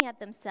looking at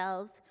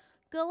themselves,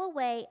 go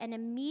away and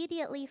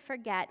immediately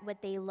forget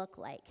what they look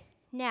like.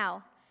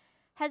 Now,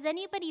 has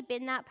anybody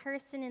been that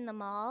person in the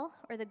mall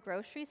or the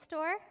grocery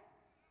store,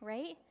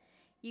 right?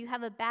 You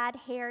have a bad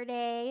hair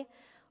day,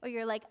 or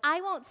you're like, I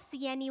won't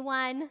see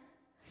anyone,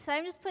 so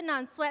I'm just putting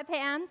on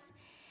sweatpants.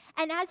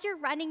 And as you're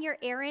running your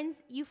errands,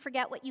 you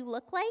forget what you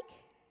look like,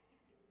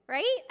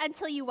 right?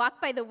 Until you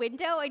walk by the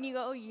window and you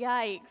go,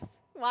 yikes,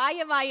 why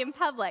am I in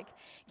public?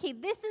 Okay,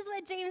 this is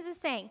what James is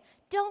saying.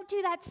 Don't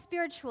do that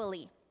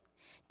spiritually.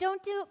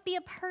 Don't be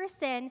a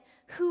person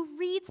who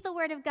reads the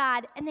Word of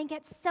God and then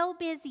gets so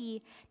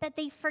busy that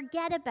they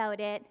forget about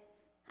it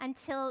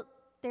until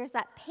there's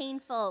that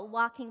painful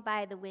walking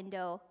by the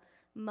window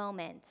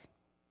moment.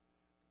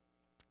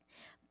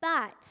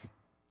 But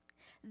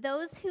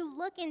those who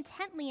look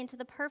intently into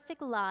the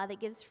perfect law that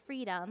gives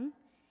freedom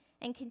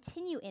and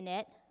continue in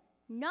it,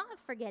 not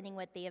forgetting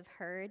what they have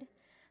heard,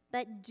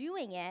 but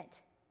doing it,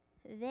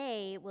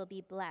 they will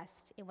be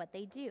blessed in what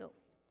they do.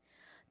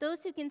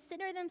 Those who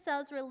consider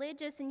themselves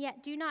religious and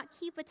yet do not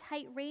keep a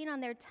tight rein on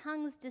their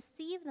tongues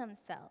deceive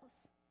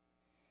themselves,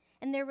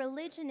 and their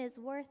religion is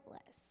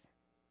worthless.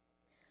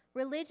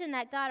 Religion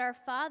that God our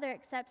Father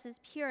accepts as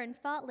pure and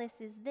faultless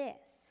is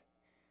this: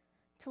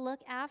 to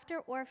look after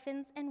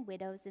orphans and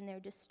widows in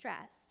their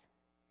distress,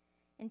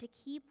 and to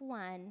keep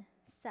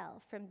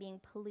oneself from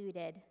being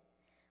polluted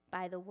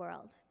by the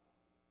world.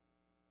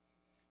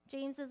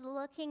 James is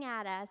looking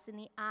at us in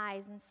the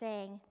eyes and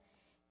saying,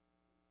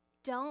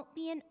 don't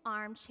be an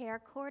armchair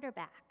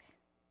quarterback.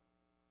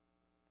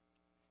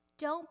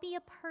 Don't be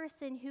a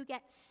person who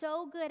gets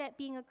so good at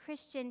being a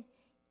Christian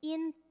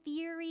in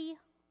theory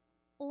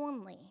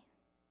only.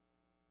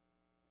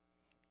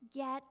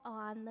 Get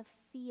on the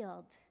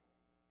field.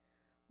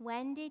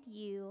 When did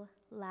you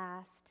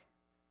last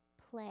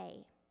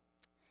play?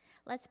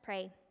 Let's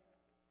pray.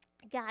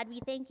 God, we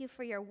thank you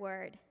for your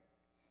word.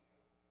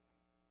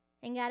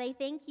 And God, I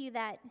thank you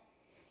that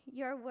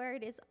your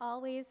word is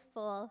always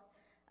full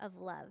of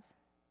love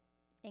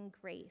and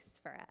grace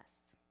for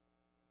us.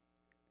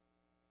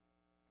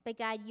 But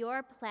God,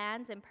 your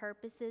plans and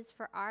purposes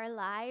for our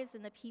lives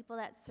and the people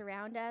that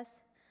surround us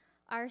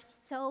are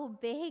so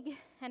big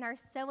and are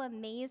so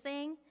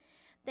amazing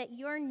that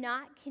you're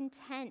not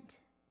content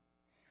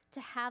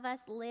to have us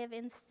live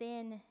in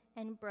sin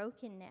and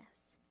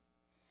brokenness.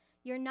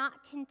 You're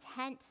not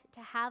content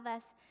to have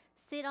us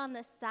sit on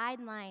the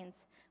sidelines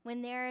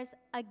when there's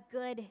a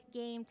good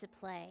game to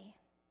play.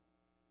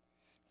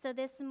 So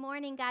this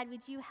morning, God,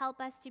 would you help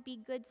us to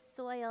be good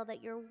soil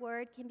that your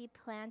word can be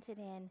planted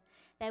in,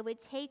 that it would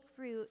take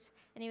root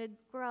and it would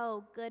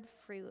grow good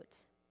fruit.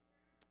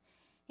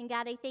 And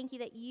God, I thank you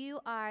that you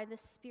are the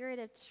Spirit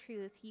of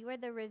truth. You are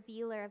the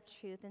revealer of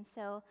truth. And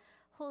so,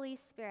 Holy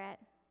Spirit,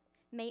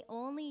 may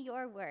only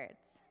your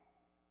words,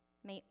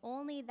 may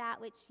only that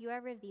which you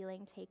are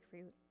revealing take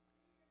root.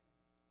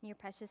 In your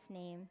precious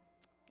name,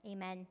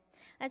 amen.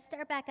 Let's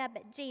start back up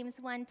at James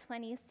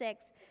 1:26.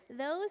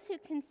 Those who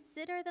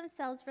consider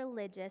themselves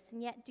religious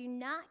and yet do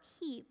not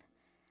keep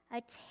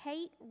a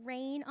tight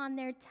rein on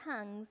their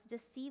tongues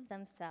deceive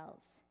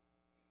themselves,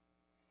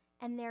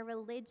 and their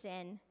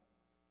religion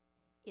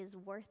is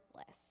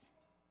worthless.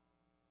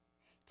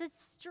 It's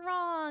a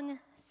strong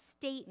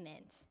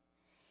statement.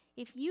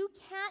 If you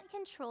can't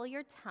control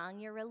your tongue,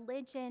 your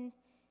religion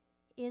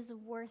is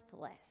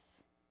worthless.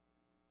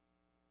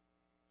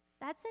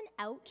 That's an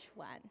ouch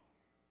one,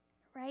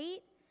 right?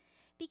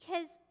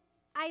 Because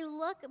I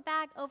look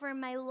back over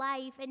my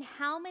life and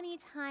how many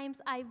times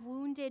I've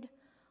wounded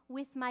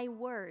with my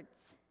words.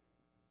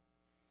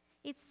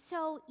 It's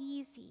so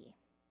easy.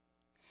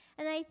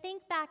 And I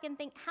think back and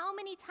think, how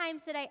many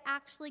times did I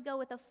actually go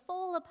with a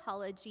full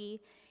apology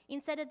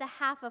instead of the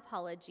half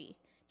apology?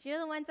 Do you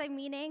know the ones I'm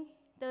meaning?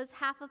 Those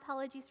half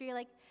apologies where you're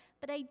like,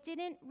 but I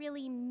didn't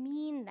really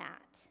mean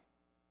that.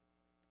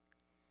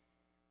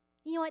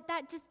 You know what?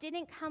 That just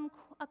didn't come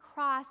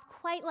across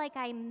quite like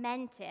I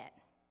meant it.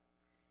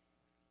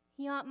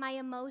 You know what? My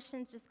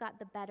emotions just got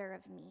the better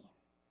of me.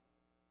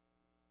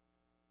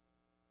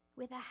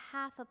 With a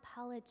half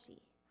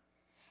apology.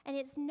 And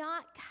it's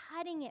not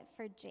cutting it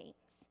for James.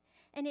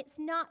 And it's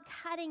not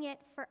cutting it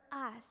for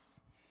us.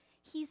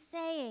 He's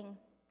saying,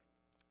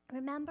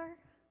 remember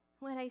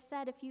what I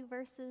said a few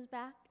verses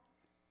back?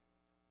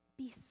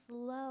 Be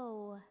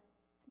slow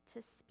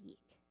to speak.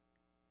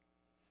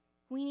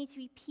 We need to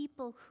be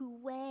people who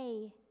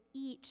weigh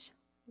each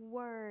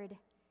word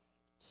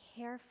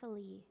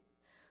carefully,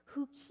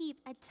 who keep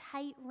a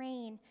tight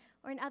rein,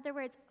 or in other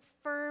words,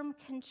 firm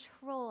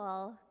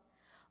control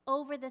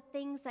over the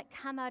things that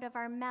come out of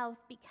our mouth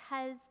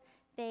because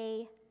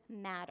they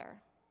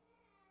matter.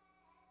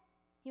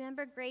 You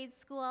remember grade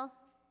school?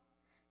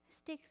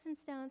 Sticks and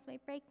stones may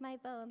break my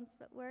bones,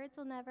 but words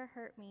will never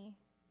hurt me.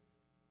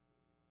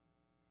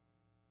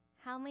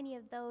 How many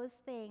of those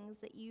things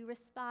that you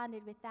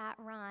responded with that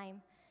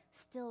rhyme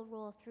still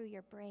roll through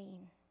your brain?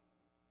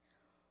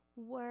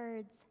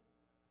 Words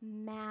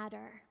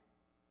matter.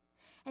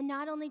 And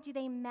not only do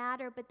they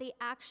matter, but they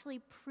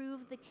actually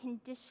prove the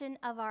condition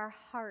of our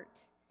heart.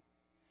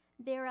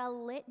 They're a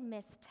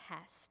litmus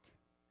test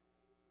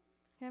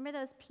Remember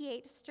those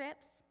pH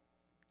strips?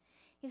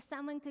 If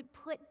someone could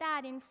put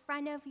that in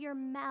front of your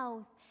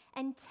mouth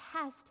and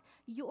test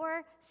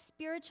your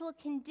spiritual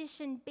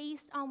condition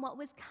based on what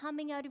was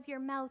coming out of your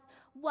mouth,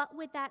 what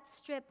would that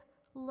strip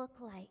look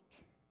like?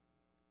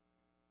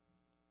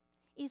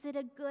 Is it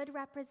a good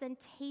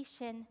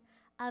representation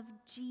of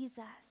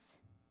Jesus?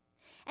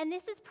 And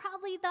this is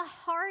probably the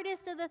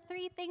hardest of the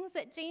three things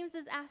that James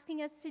is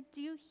asking us to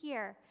do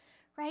here,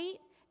 right?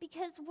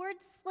 Because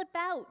words slip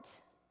out.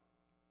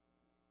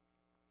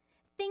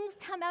 Things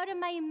come out of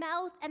my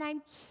mouth and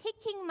I'm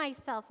kicking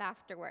myself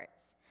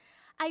afterwards.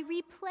 I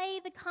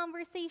replay the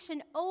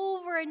conversation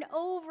over and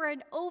over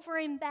and over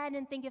in bed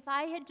and think, if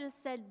I had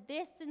just said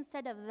this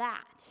instead of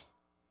that,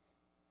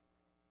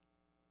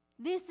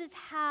 this is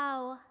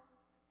how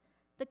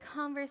the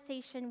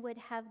conversation would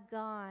have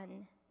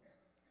gone.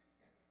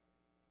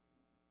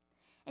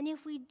 And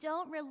if we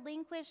don't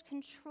relinquish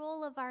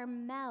control of our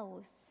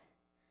mouth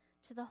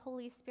to the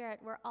Holy Spirit,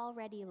 we're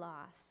already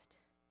lost.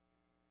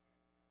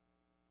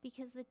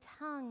 Because the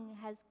tongue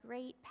has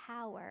great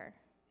power.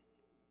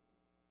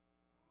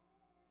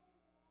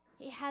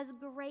 It has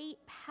great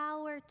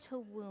power to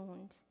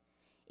wound.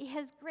 It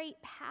has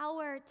great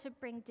power to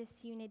bring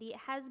disunity. It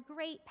has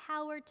great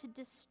power to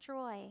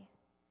destroy.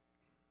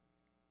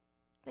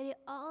 But it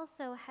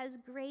also has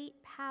great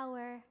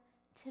power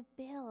to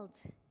build.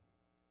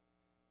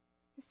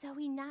 So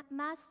we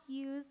must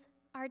use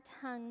our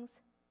tongues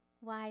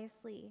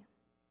wisely.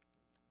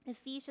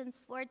 Ephesians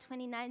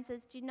 4:29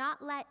 says, "Do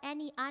not let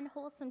any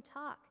unwholesome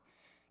talk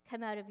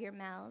come out of your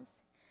mouths,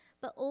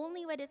 but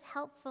only what is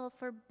helpful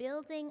for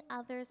building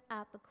others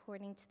up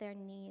according to their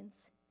needs,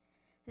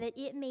 that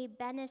it may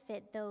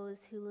benefit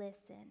those who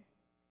listen."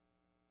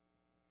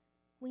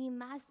 We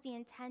must be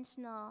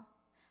intentional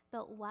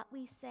about what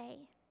we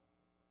say,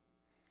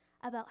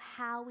 about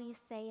how we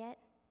say it,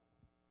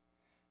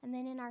 and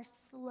then in our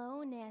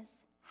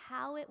slowness,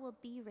 how it will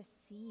be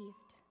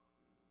received.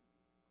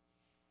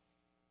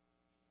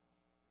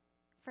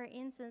 For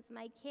instance,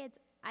 my kids,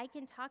 I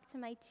can talk to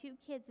my two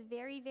kids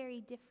very,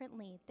 very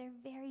differently. They're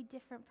very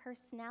different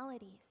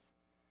personalities.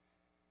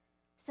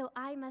 So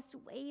I must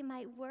weigh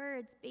my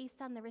words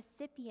based on the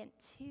recipient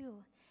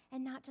too,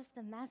 and not just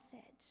the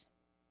message.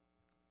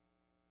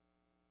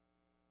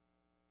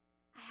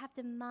 I have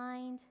to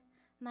mind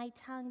my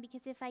tongue,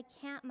 because if I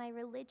can't, my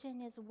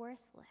religion is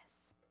worthless.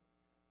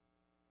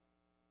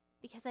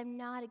 Because I'm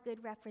not a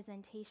good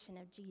representation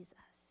of Jesus.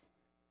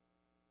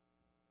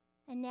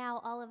 And now,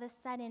 all of a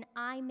sudden,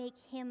 I make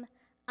him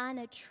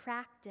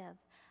unattractive.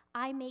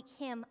 I make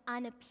him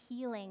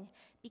unappealing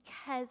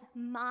because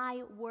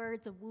my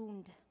words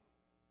wound.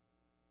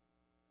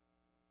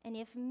 And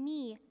if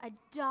me, a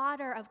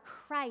daughter of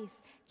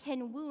Christ,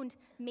 can wound,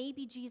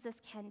 maybe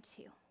Jesus can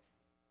too.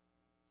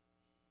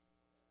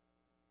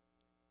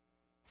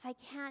 If I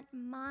can't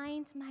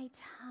mind my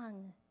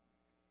tongue,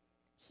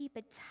 keep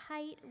a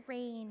tight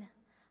rein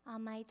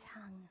on my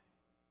tongue.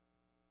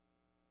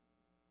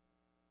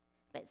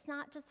 But it's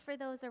not just for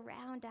those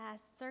around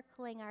us,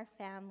 circling our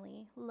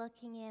family,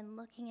 looking in,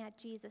 looking at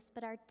Jesus,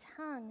 but our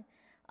tongue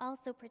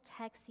also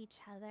protects each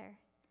other.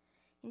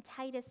 In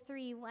Titus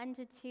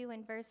 3:1-2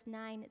 and verse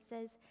 9, it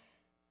says,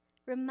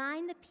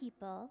 "Remind the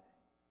people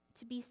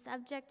to be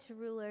subject to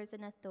rulers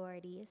and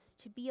authorities,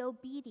 to be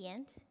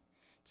obedient,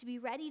 to be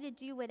ready to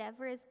do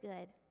whatever is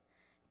good,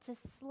 to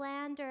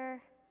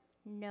slander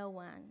no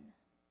one,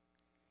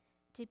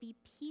 to be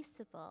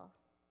peaceable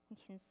and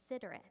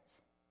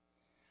considerate,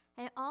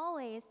 and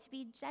always to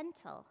be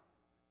gentle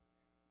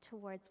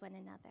towards one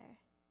another.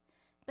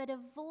 But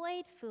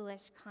avoid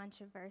foolish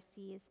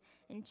controversies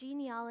and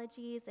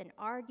genealogies and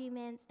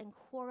arguments and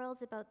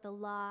quarrels about the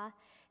law,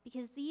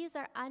 because these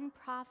are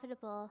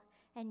unprofitable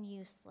and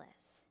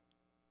useless."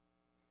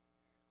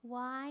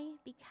 Why?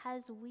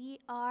 Because we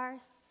are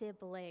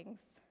siblings.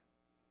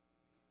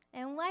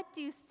 And what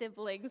do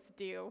siblings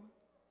do?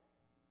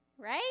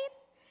 Right?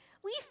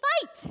 We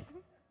fight.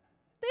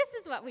 This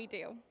is what we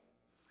do.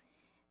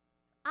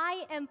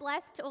 I am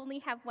blessed to only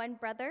have one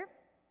brother.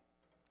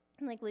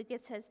 Like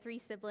Lucas has 3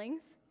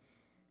 siblings.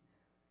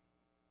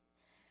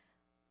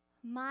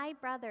 My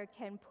brother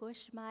can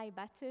push my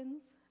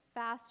buttons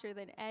faster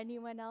than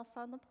anyone else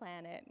on the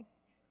planet.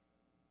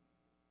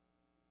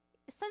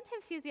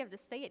 Sometimes he doesn't have to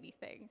say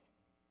anything.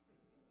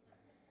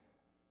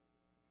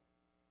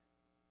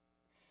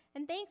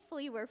 And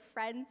thankfully we're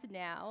friends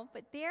now,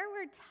 but there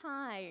were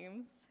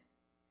times,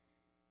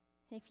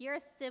 if you're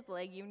a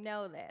sibling, you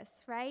know this,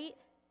 right?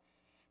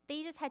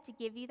 They just had to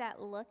give you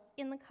that look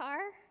in the car.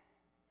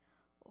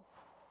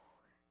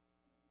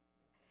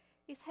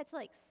 They just had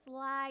to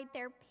slide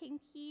their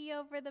pinky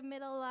over the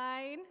middle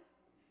line,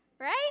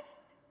 right?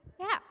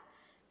 Yeah.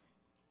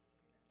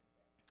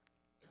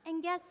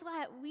 And guess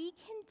what? We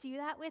can do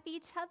that with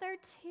each other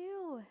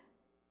too.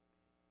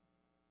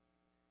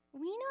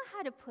 We know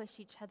how to push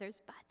each other's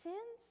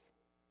buttons.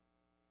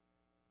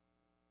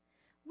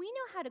 We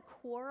know how to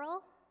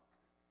quarrel.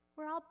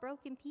 We're all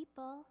broken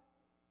people.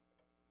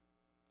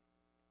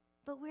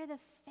 But we're the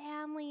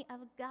family of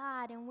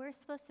God, and we're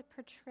supposed to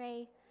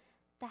portray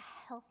the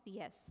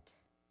healthiest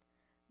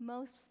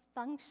most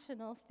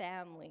functional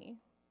family,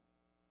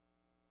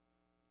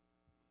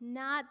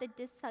 not the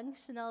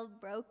dysfunctional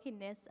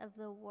brokenness of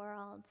the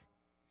world.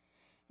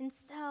 And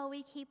so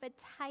we keep a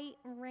tight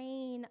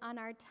rein on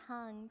our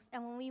tongues,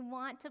 and when we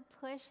want to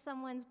push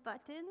someone's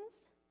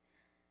buttons,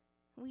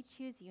 we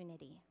choose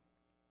unity.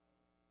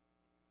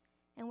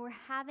 And we're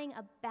having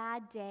a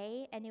bad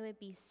day, and it would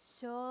be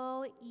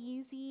so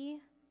easy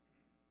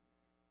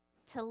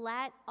to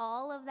let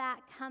all of that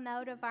come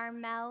out of our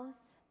mouth.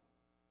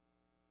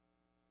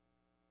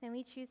 Then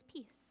we choose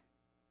peace.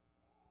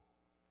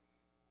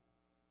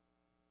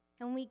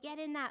 And when we get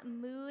in that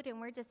mood and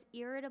we're just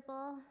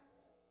irritable,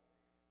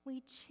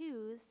 we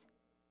choose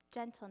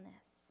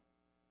gentleness.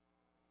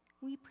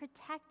 We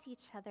protect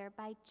each other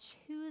by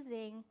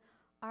choosing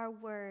our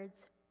words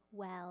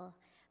well,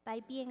 by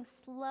being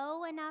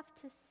slow enough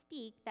to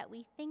speak that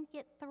we think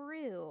it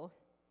through,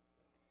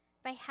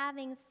 by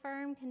having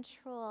firm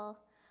control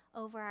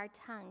over our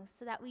tongues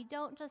so that we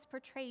don't just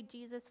portray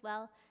Jesus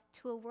well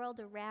to a world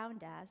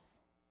around us,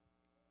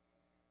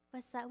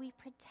 but so that we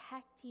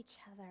protect each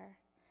other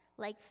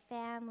like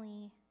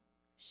family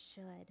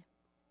should.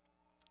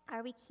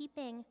 Are we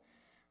keeping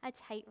a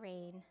tight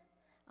rein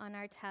on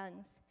our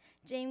tongues?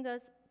 James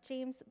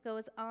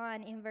goes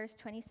on in verse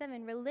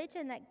 27,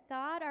 religion that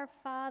God our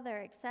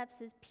Father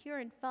accepts as pure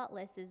and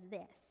faultless is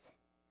this,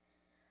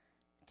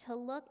 to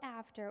look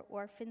after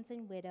orphans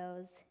and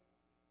widows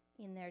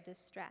in their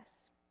distress.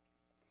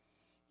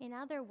 In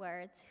other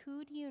words,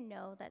 who do you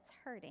know that's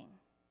hurting?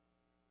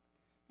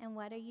 And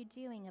what are you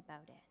doing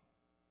about it?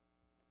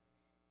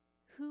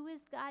 Who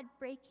is God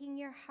breaking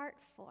your heart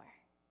for?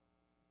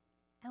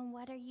 And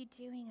what are you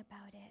doing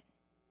about it?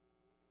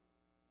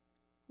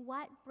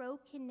 What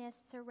brokenness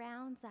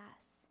surrounds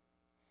us?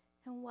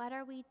 And what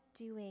are we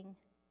doing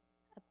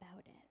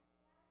about it?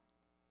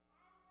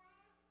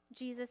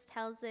 Jesus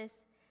tells this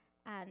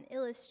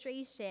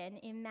illustration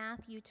in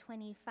Matthew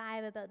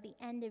 25 about the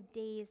end of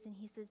days, and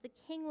he says, the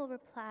king will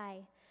reply,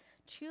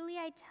 truly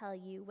I tell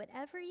you,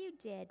 whatever you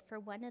did for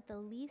one of the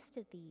least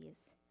of these,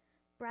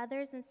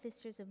 brothers and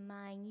sisters of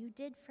mine, you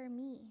did for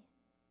me.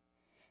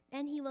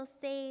 Then he will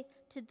say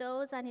to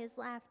those on his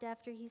left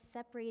after he's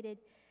separated,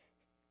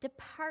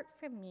 depart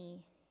from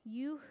me,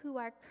 you who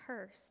are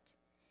cursed,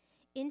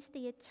 into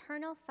the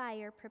eternal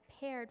fire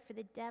prepared for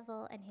the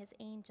devil and his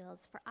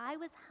angels. For I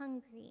was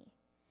hungry,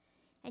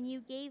 and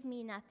you gave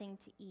me nothing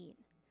to eat.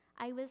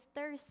 I was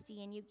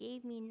thirsty, and you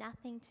gave me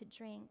nothing to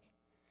drink.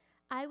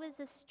 I was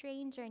a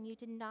stranger, and you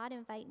did not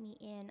invite me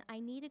in.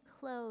 I needed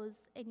clothes,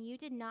 and you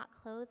did not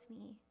clothe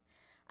me.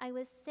 I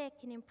was sick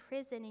and in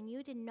prison, and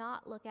you did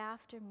not look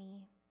after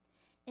me.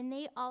 And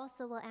they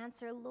also will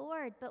answer,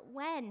 Lord, but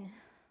when?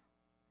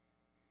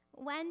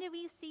 When did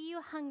we see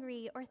you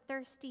hungry or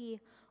thirsty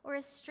or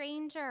a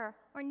stranger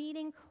or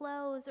needing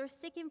clothes or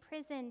sick in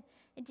prison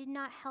and did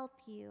not help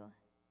you?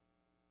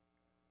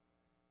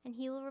 And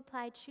he will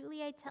reply,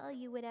 truly I tell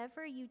you,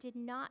 whatever you did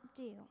not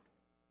do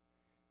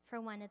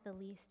for one of the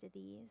least of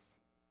these,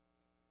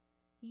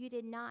 you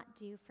did not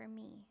do for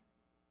me.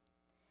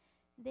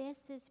 This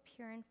is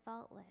pure and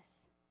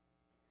faultless,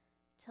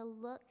 to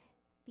look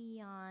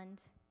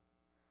beyond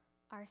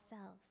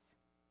ourselves,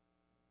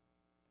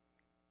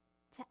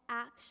 to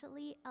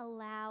actually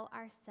allow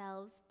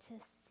ourselves to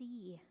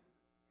see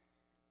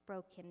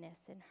brokenness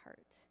and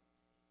hurt,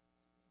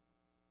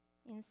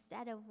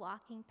 instead of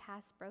walking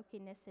past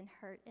brokenness and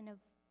hurt and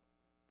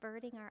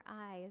averting our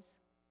eyes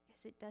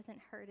because it doesn't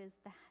hurt as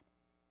bad.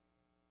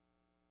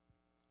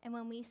 And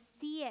when we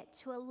see it,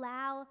 to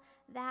allow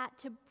that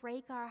to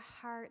break our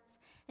hearts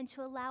and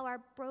to allow our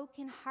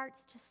broken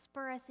hearts to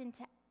spur us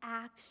into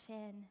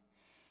action.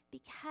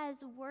 Because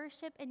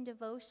worship and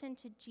devotion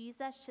to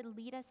Jesus should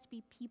lead us to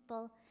be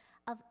people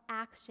of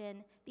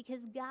action.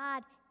 Because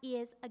God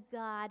is a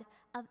God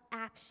of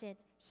action.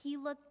 He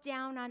looked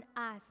down on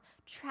us,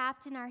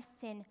 trapped in our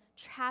sin,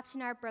 trapped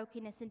in our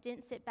brokenness, and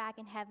didn't sit back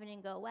in heaven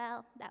and go,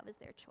 well, that was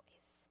their choice.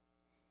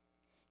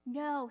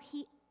 No,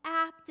 he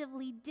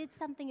actively did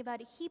something about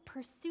it. He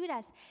pursued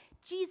us.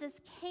 Jesus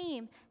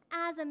came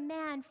as a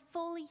man,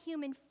 fully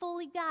human,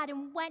 fully God,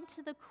 and went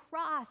to the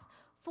cross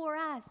for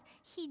us.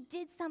 He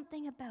did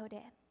something about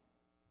it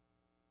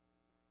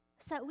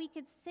so that we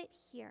could sit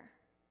here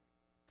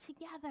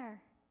together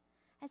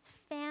as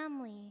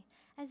family,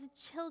 as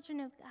children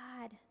of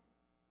God.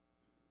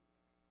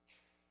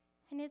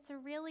 And it's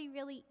really,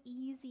 really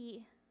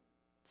easy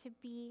to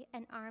be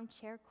an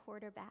armchair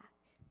quarterback,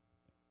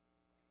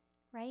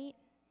 right?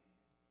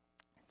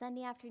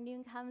 Sunday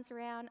afternoon comes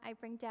around, I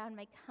bring down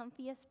my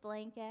comfiest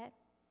blanket,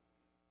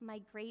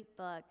 my great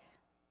book,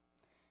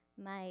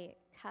 my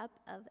cup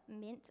of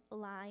mint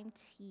lime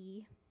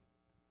tea,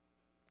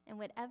 and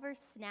whatever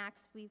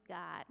snacks we've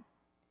got.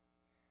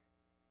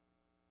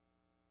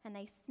 And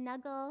I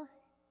snuggle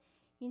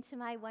into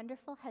my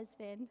wonderful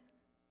husband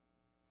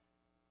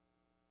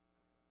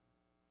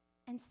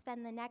and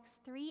spend the next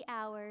 3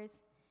 hours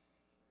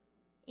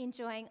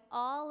enjoying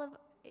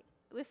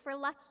if we're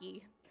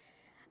lucky,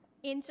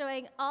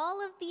 enjoying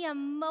all of the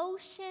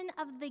emotion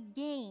of the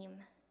game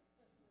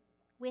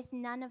with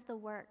none of the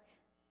work.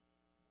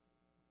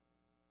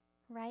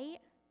 right?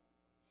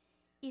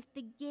 If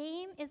the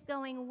game is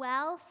going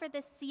well for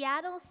the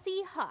Seattle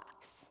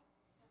Seahawks,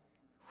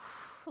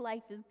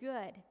 life is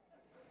good.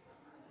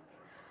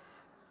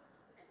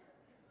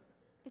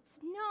 If it's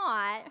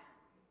not,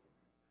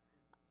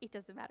 it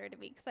doesn't matter to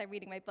me because I'm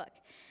reading my book.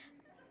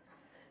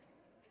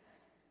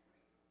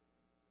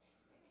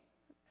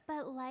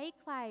 But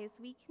likewise,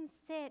 we can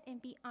sit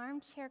and be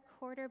armchair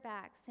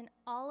quarterbacks in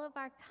all of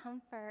our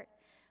comfort.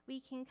 We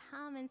can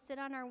come and sit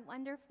on our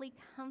wonderfully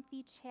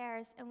comfy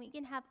chairs, and we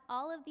can have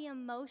all of the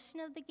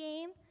emotion of the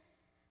game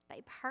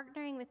by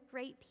partnering with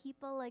great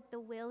people like the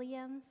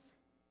Williams,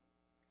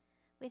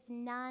 with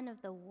none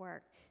of the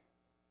work.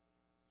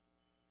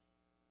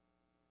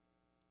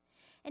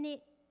 And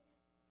it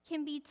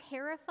can be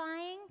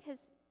terrifying because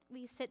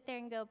we sit there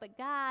and go, but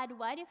God,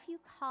 what if you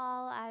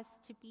call us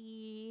to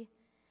be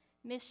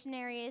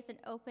missionaries and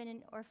open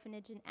an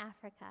orphanage in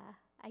Africa?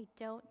 I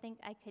don't think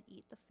I could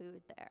eat the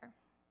food there.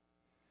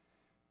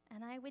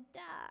 And I would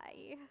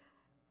die.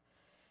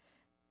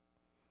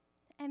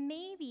 And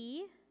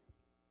maybe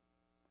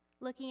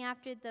looking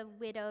after the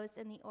widows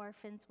and the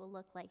orphans will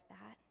look like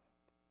that.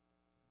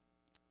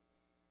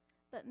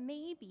 But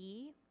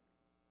maybe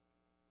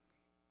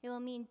it will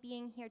mean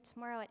being here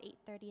tomorrow at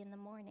 8:30 in the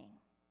morning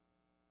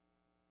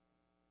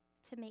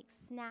to make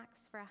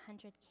snacks for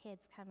 100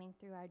 kids coming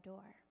through our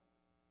door,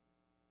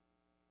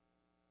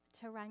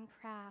 to run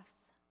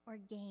crafts or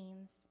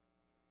games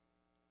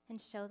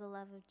and show the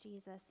love of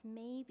Jesus.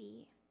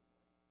 Maybe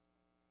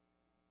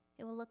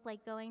it will look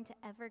like going to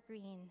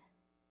Evergreen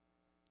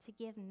to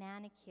give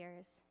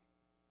manicures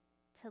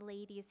to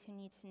ladies who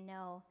need to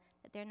know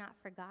that they're not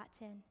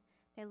forgotten,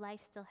 their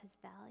life still has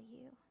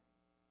value.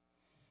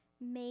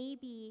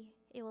 Maybe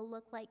it will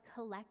look like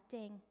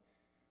collecting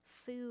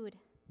food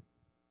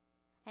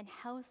and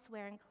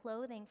houseware and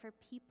clothing for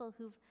people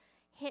who've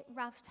hit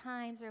rough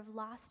times or have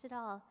lost it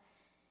all.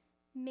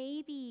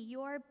 Maybe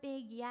your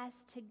big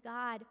yes to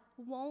God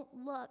won't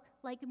look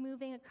like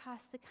moving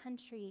across the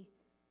country,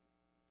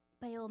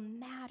 but it'll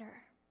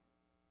matter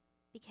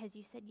because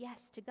you said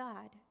yes to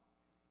God.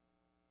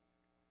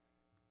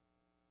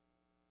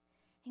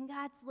 And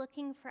God's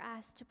looking for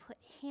us to put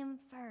Him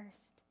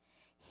first,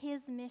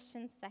 His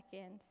mission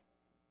second,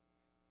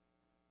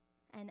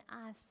 and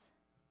us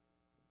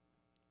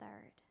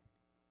third.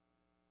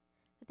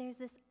 But there's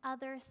this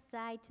other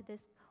side to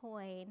this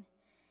coin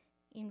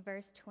in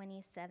verse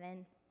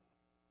 27.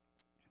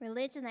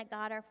 Religion that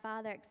God our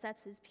Father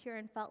accepts as pure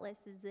and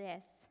faultless is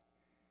this: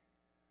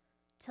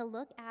 to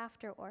look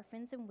after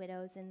orphans and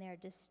widows in their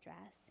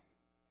distress,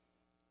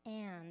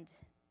 and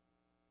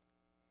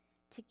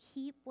to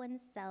keep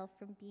oneself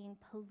from being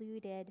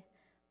polluted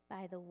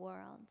by the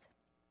world.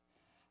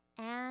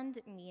 And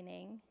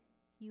meaning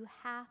you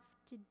have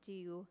to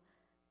do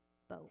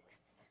both.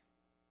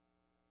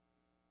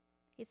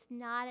 It's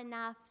not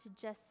enough to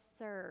just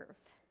serve.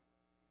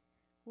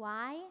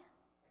 Why?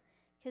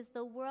 Because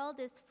the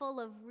world is full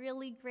of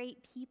really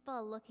great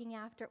people looking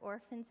after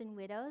orphans and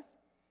widows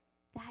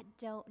that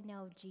don't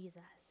know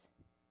Jesus.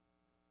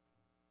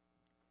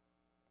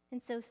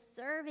 And so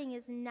serving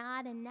is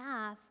not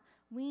enough.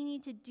 We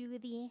need to do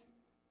the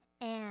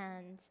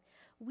and.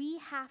 We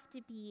have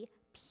to be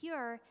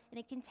pure in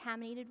a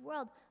contaminated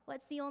world.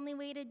 What's the only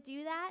way to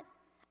do that?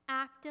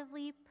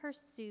 Actively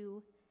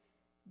pursue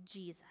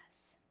Jesus.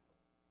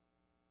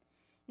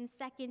 In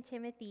 2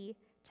 Timothy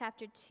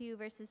chapter 2,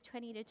 verses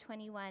 20 to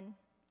 21,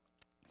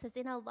 it says,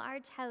 in a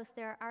large house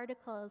there are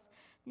articles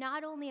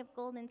not only of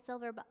gold and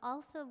silver, but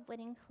also of wood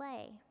and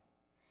clay.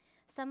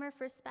 Some are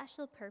for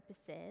special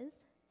purposes,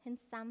 and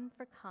some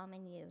for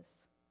common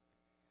use.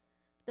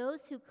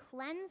 Those who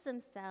cleanse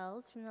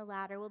themselves from the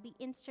latter will be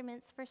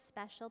instruments for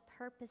special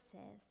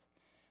purposes,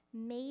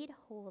 made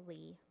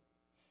holy,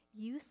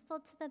 useful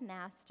to the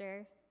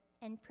master,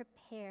 and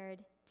prepared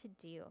to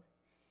do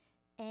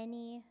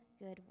any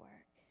good work.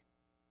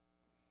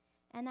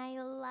 And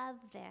I love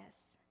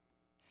this,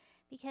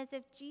 because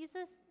if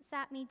Jesus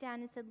sat me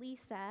down and said,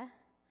 Lisa,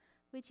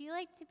 would you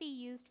like to be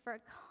used for a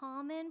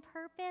common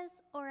purpose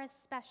or a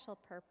special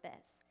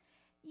purpose?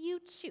 You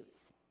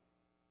choose.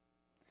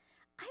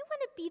 I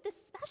want to be the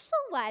special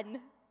one,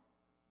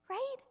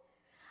 right?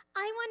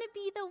 I want to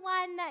be the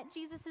one that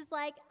Jesus is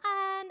like,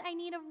 and I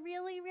need a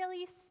really,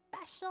 really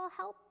special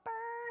helper.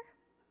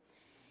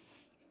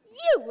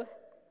 You.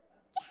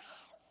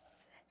 Yes.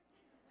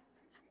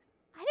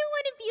 I don't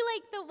want to be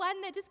like the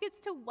one that just gets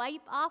to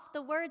wipe off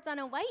the words on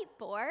a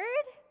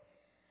whiteboard.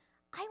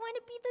 I want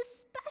to be the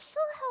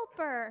special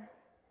helper.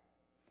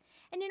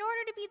 And in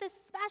order to be the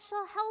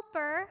special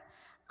helper,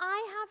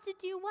 I have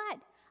to do what?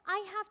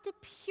 I have to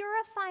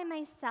purify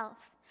myself.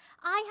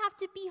 I have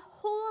to be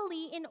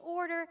holy in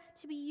order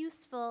to be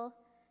useful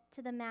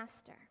to the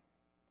master.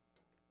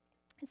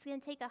 It's going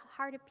to take a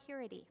heart of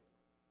purity.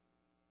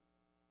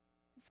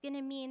 It's going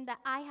to mean that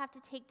I have to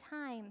take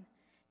time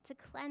to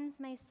cleanse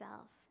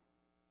myself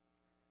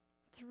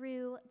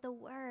through the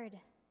Word,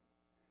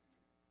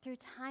 through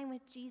time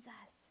with Jesus.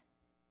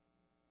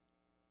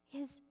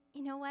 Because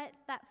you know what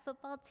that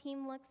football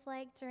team looks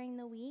like during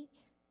the week?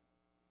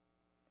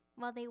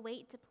 while they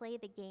wait to play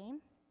the game?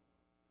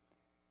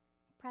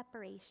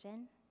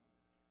 Preparation,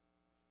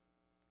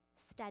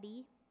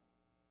 study,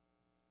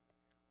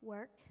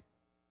 work.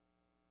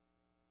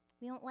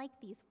 We don't like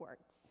these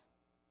words.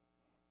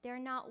 They're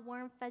not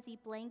warm, fuzzy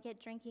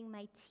blanket drinking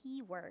my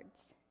tea words.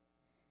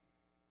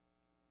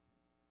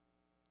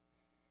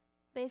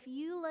 But if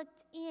you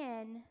looked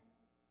in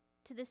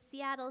to the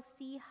Seattle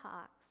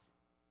Seahawks,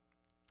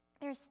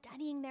 they're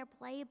studying their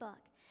playbook.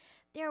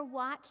 They're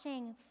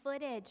watching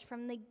footage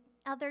from the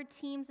other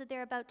teams that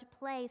they're about to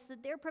play so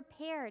that they're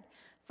prepared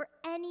for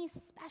any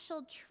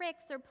special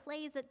tricks or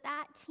plays that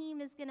that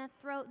team is going to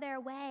throw their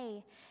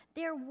way.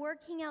 They're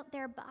working out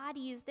their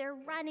bodies. They're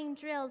running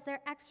drills.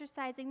 They're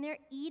exercising. They're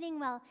eating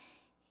well.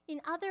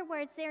 In other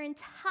words, their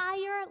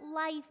entire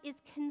life is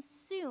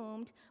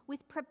consumed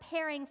with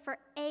preparing for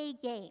a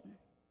game.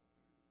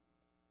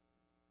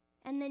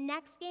 And the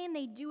next game,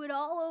 they do it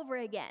all over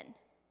again.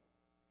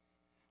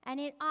 And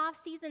in off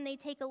season, they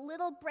take a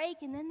little break,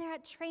 and then they're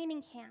at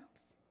training camps.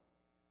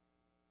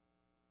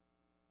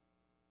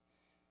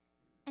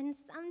 And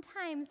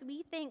sometimes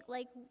we think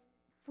like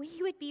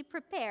we would be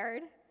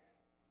prepared,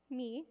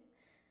 me,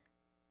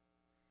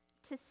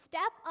 to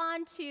step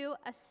onto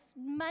a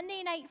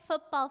Monday night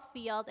football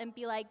field and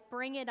be like,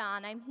 bring it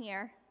on, I'm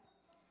here.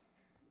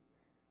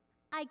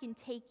 I can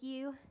take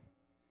you.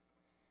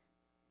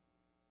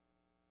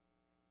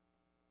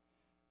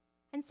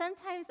 And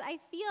sometimes I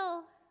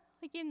feel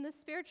like in the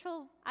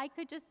spiritual, I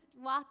could just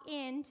walk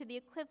into the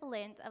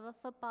equivalent of a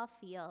football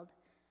field,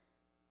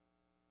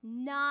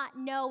 not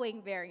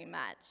knowing very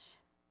much,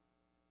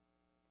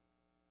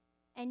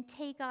 and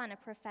take on a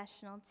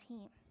professional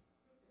team.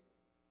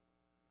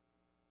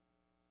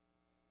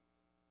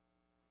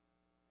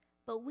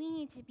 But we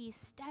need to be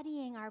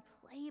studying our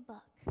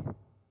playbook.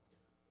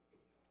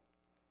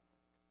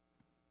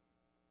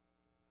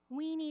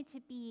 We need to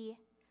be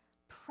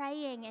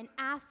praying and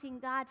asking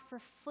God for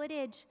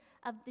footage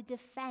of the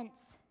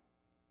defense.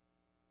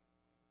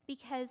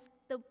 Because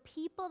the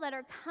people that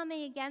are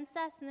coming against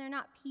us, and they're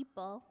not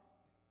people,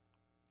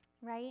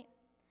 right?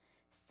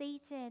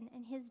 Satan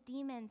and his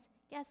demons,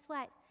 guess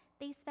what?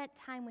 They spent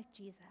time with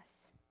Jesus.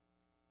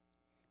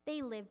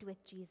 They lived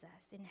with Jesus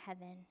in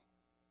heaven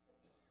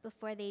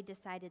before they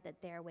decided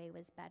that their way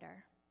was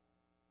better.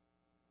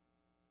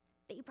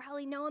 They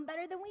probably know him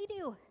better than we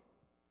do.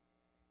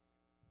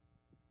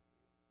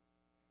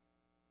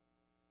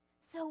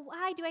 So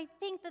why do I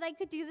think that I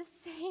could do the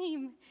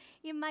same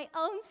in my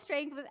own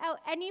strength without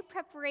any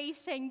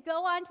preparation,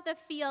 go onto the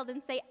field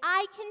and say,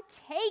 I can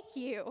take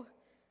you?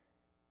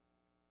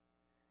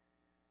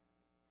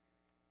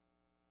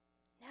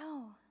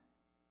 No.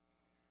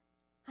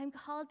 I'm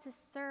called to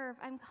serve.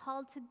 I'm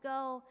called to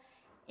go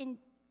and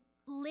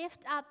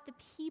lift up the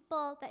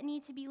people that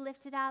need to be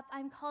lifted up.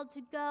 I'm called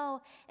to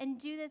go and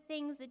do the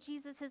things that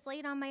Jesus has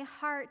laid on my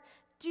heart.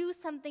 Do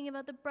something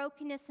about the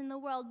brokenness in the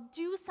world.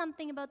 Do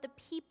something about the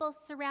people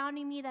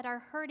surrounding me that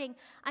are hurting.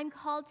 I'm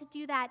called to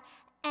do that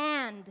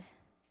and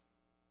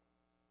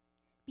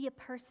be a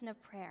person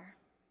of prayer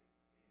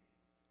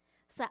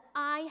so that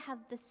I have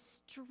the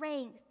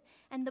strength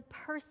and the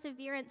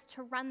perseverance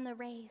to run the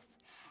race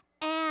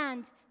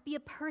and be a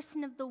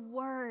person of the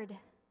word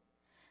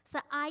so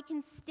that I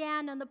can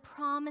stand on the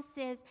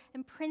promises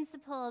and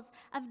principles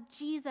of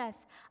Jesus.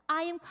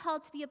 I am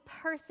called to be a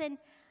person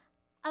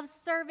of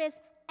service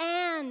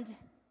and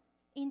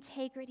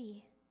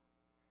integrity,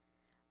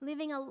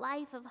 living a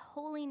life of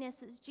holiness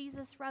as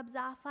Jesus rubs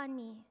off on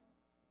me.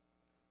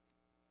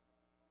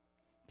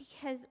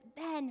 Because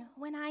then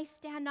when I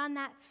stand on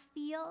that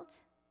field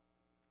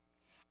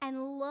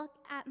and look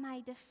at my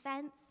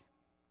defense,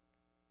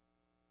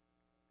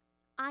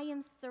 I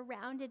am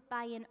surrounded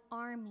by an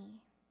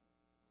army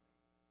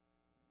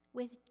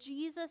with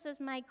Jesus as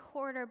my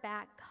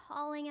quarterback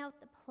calling out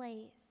the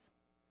plays.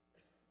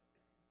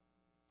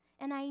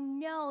 And I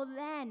know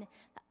then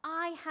that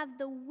I have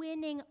the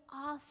winning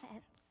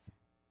offense.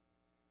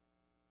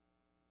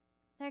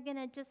 They're going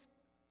to just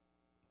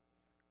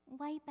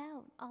wipe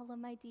out all of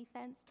my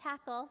defense.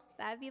 Tackle,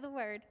 that'd be the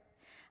word.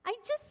 I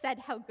just said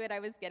how good I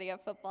was getting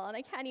at football, and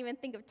I can't even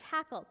think of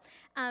tackle.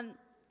 And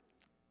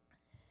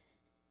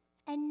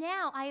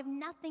now I have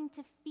nothing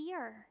to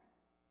fear.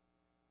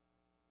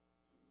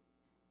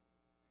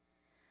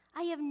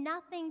 I have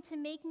nothing to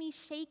make me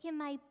shake in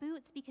my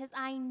boots because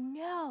I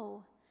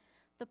know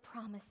the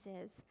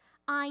promises.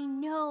 I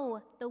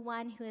know the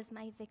one who is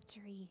my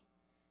victory.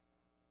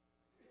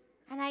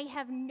 And I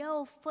have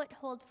no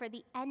foothold for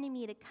the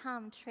enemy to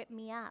come trip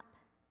me up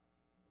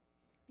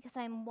because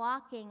I'm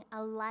walking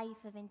a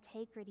life of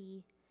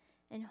integrity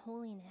and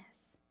holiness.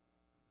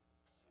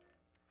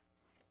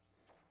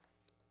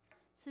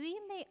 So we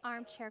can be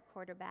armchair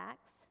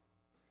quarterbacks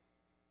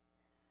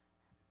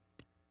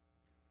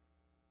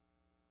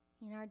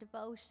in our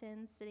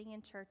devotions, sitting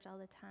in church all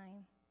the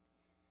time.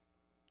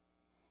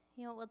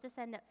 You know, we'll just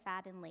end up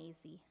fat and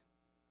lazy.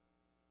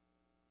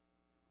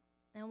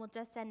 And we'll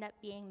just end up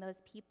being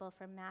those people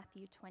from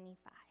Matthew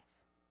 25.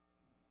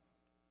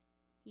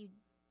 You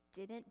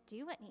didn't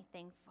do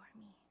anything for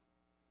me.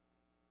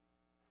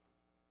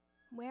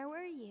 Where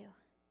were you?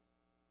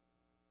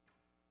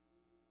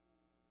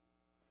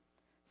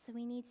 So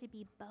we need to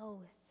be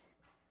both.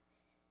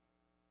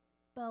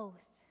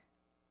 Both.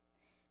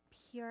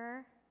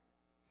 Pure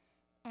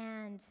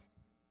and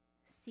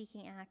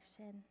seeking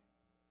action.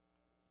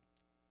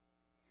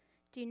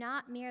 Do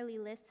not merely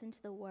listen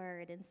to the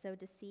word and so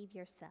deceive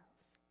yourselves.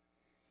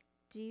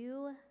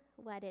 Do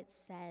what it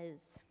says.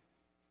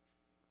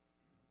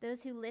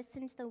 Those who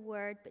listen to the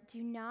word but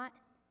do not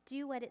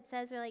do what it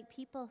says are like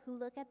people who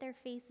look at their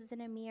faces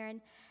in a mirror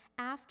and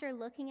after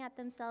looking at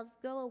themselves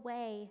go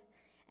away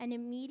and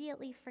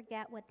immediately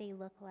forget what they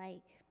look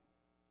like.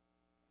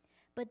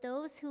 But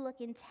those who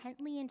look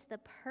intently into the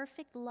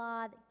perfect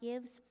law that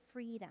gives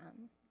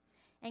freedom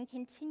and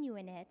continue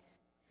in it,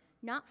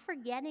 not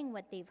forgetting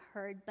what they've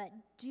heard, but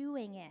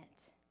doing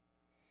it,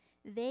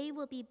 they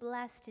will be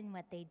blessed in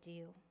what they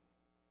do.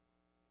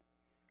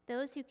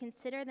 Those who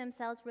consider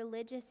themselves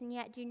religious and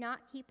yet do not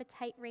keep a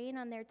tight rein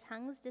on their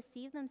tongues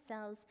deceive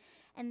themselves,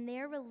 and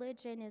their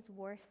religion is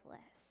worthless.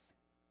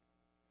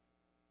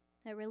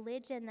 A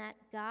religion that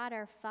God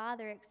our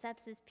Father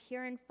accepts as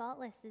pure and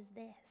faultless is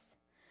this: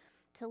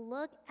 to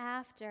look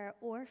after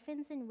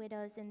orphans and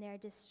widows in their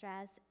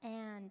distress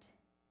and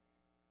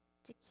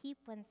to keep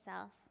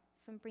oneself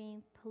from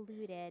being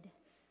polluted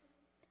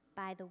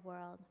by the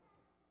world.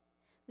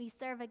 We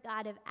serve a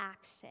God of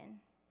action.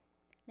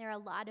 There are a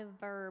lot of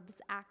verbs,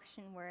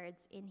 action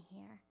words in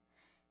here.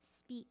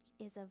 Speak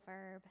is a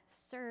verb.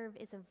 Serve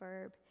is a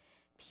verb.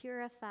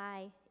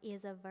 Purify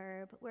is a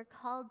verb. We're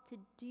called to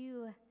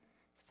do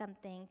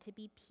something, to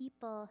be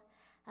people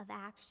of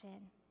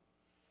action.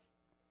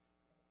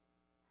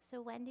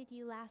 So when did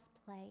you last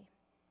play?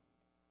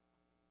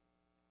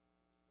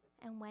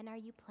 And when are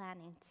you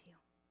planning to?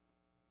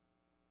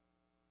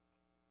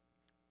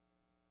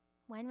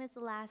 When was the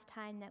last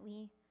time that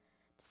we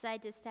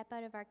decided to step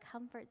out of our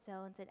comfort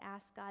zones and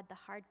ask God the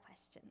hard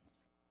questions?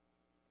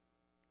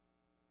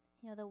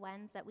 You know, the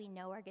ones that we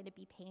know are going to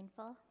be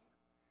painful.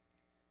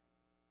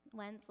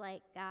 Ones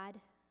like, God,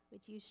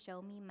 would you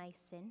show me my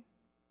sin?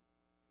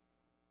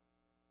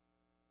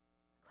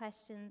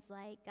 Questions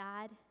like,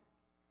 God,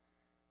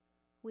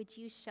 would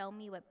you show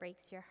me what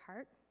breaks your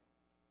heart?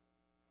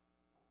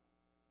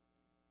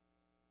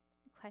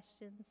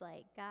 Questions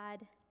like, God,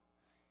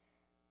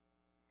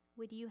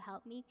 would you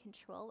help me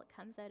control what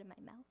comes out of my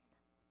mouth?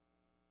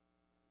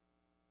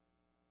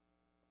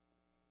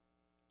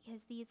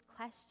 Because these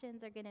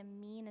questions are going to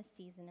mean a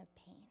season of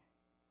pain.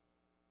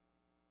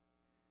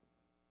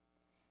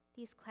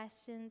 These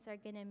questions are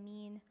going to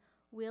mean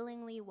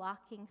willingly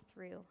walking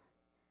through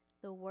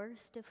the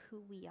worst of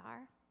who we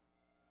are,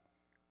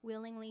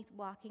 willingly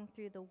walking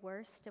through the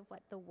worst of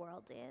what the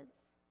world is.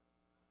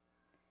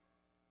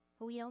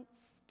 But we don't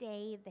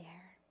stay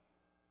there.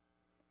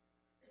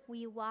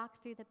 We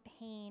walk through the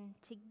pain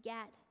to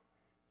get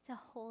to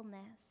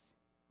wholeness.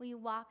 We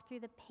walk through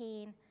the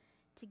pain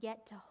to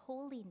get to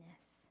holiness.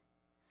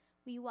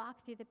 We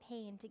walk through the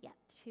pain to get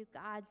to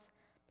God's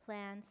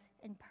plans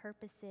and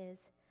purposes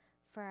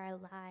for our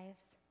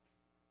lives.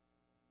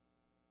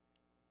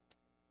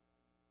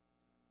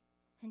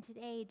 And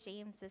today,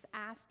 James is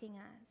asking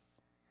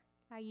us,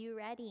 are you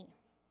ready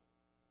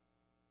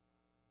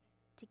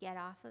to get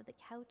off of the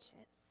couches,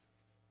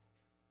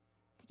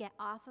 to get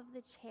off of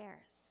the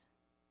chairs,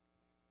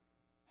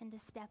 and to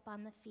step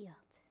on the field?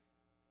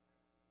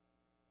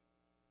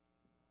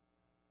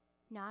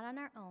 Not on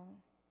our own,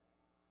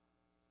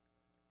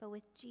 but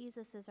with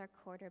Jesus as our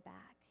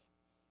quarterback,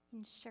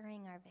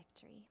 ensuring our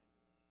victory.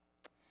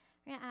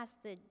 We're going to ask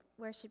the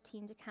worship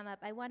team to come up.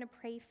 I want to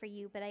pray for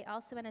you, but I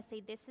also want to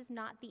say this is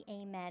not the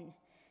amen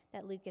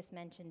that Lucas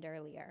mentioned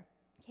earlier.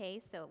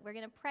 Okay, so we're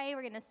going to pray,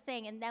 we're going to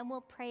sing, and then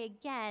we'll pray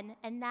again,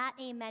 and that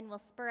amen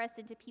will spur us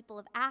into people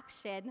of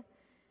action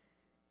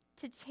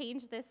to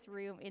change this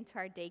room into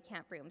our day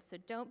camp room. So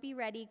don't be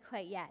ready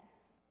quite yet.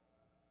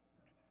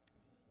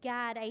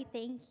 God, I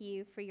thank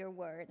you for your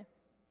word.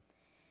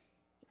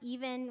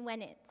 Even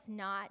when it's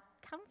not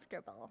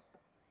comfortable,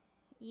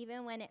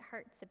 even when it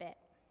hurts a bit.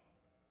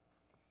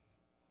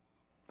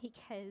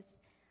 Because,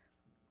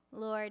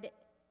 Lord,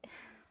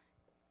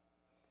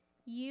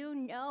 you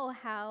know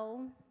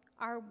how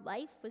our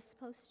life was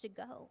supposed to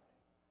go.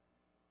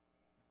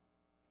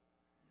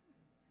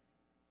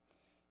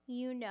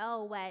 You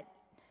know what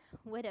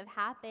would have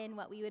happened,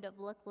 what we would have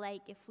looked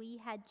like if we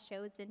had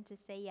chosen to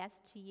say yes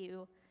to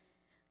you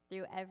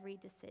through every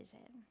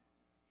decision.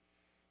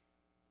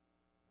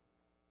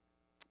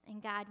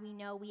 And God, we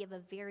know we have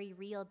a very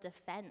real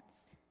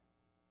defense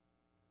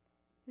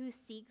who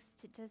seeks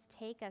to just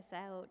take us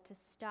out, to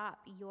stop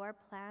your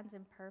plans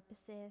and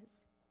purposes.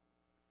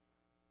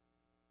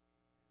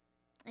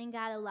 And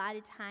God, a lot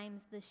of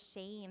times the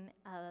shame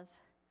of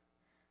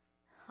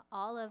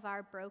all of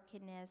our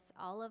brokenness,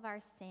 all of our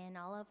sin,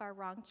 all of our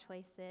wrong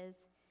choices,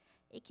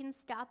 it can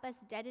stop us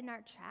dead in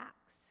our tracks.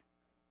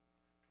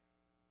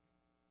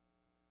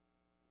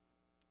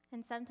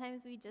 And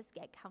sometimes we just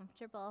get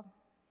comfortable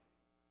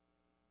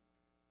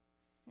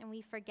and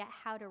we forget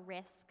how to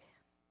risk.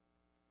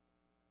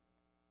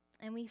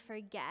 And we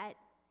forget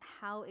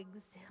how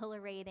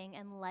exhilarating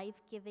and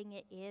life-giving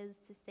it is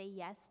to say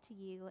yes to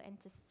you and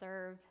to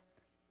serve.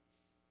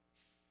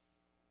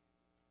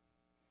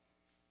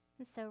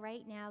 And so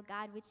right now,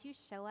 God, would you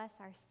show us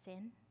our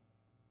sin?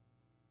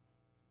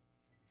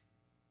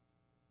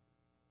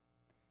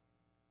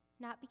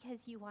 Not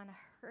because you want to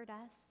hurt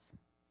us,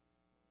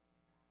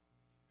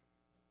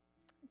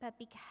 but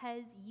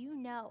because you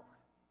know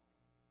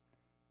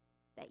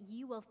that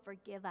you will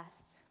forgive us.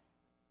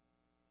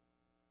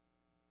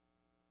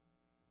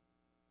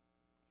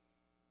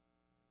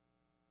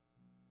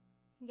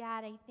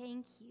 God, I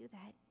thank you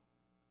that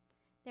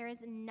there is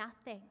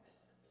nothing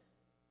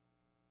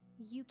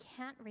you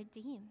can't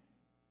redeem.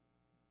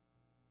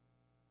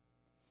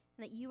 And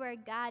that you are a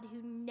God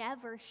who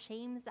never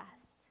shames us.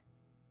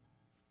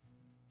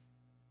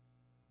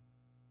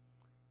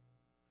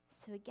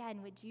 So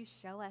again, would you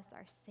show us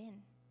our sin?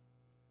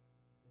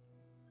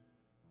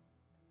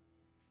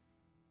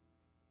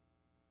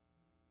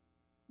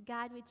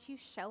 God, would you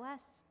show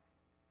us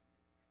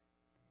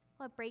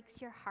what breaks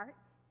your heart?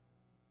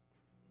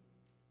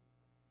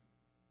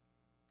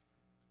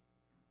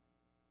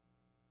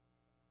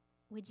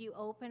 Would you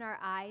open our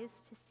eyes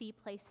to see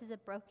places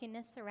of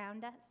brokenness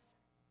around us?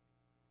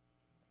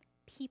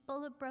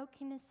 People of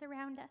brokenness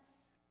around us?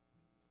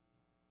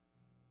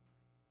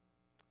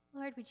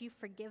 Lord, would you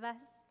forgive us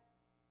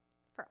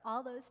for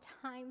all those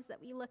times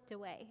that we looked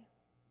away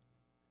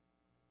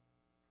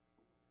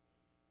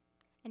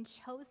and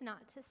chose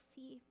not to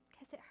see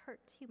because it hurt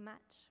too much?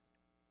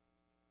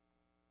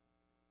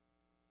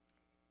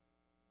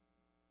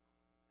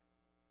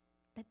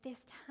 But this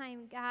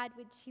time, God,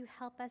 would you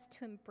help us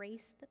to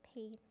embrace the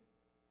pain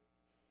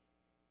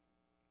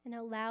and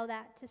allow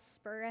that to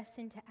spur us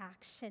into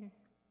action,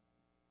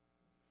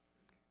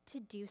 to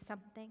do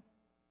something.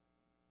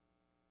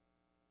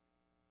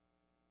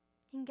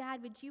 And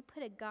God, would you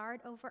put a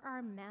guard over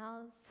our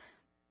mouths?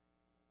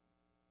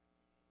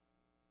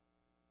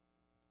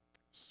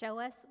 Show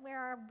us where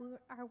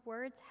our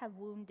words have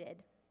wounded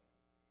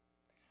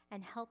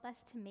and help us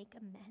to make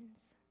amends.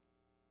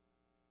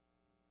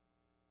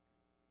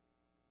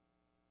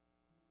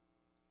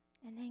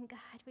 And then,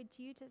 God, would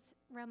you just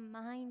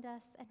remind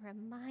us and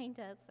remind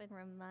us and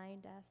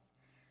remind us,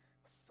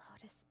 slow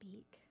to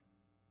speak,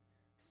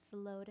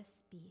 slow to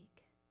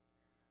speak,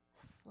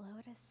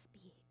 slow to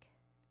speak.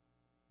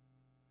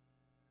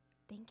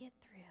 Think it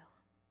through.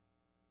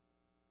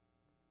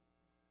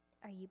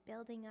 Are you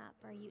building up?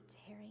 Are you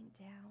tearing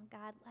down?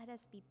 God, let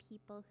us be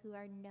people who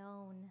are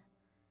known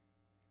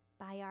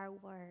by our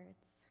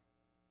words,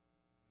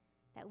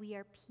 that we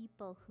are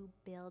people who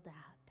build up.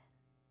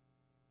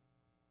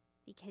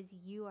 Because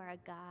you are a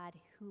God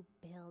who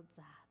builds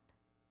up.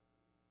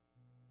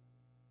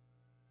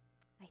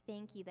 I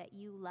thank you that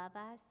you love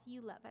us.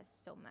 You love us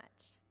so much.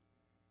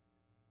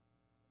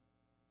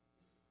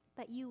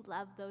 But you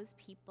love those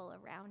people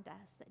around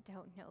us that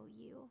don't know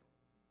you.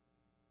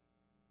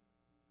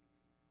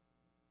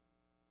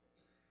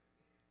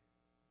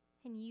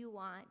 And you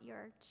want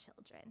your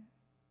children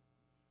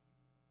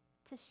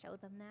to show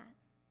them that.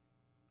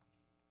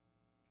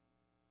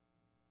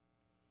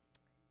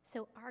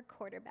 So our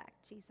quarterback,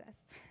 Jesus,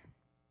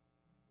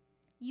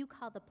 you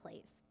call the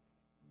plays.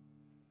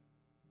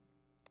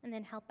 And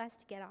then help us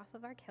to get off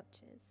of our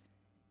couches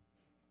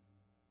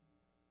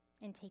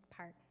and take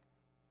part.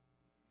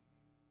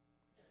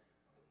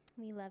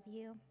 We love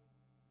you.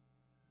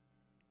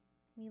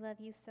 We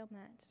love you so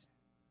much.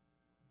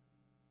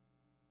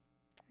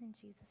 In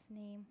Jesus'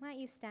 name, why don't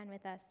you stand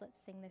with us? Let's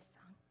sing this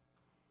song.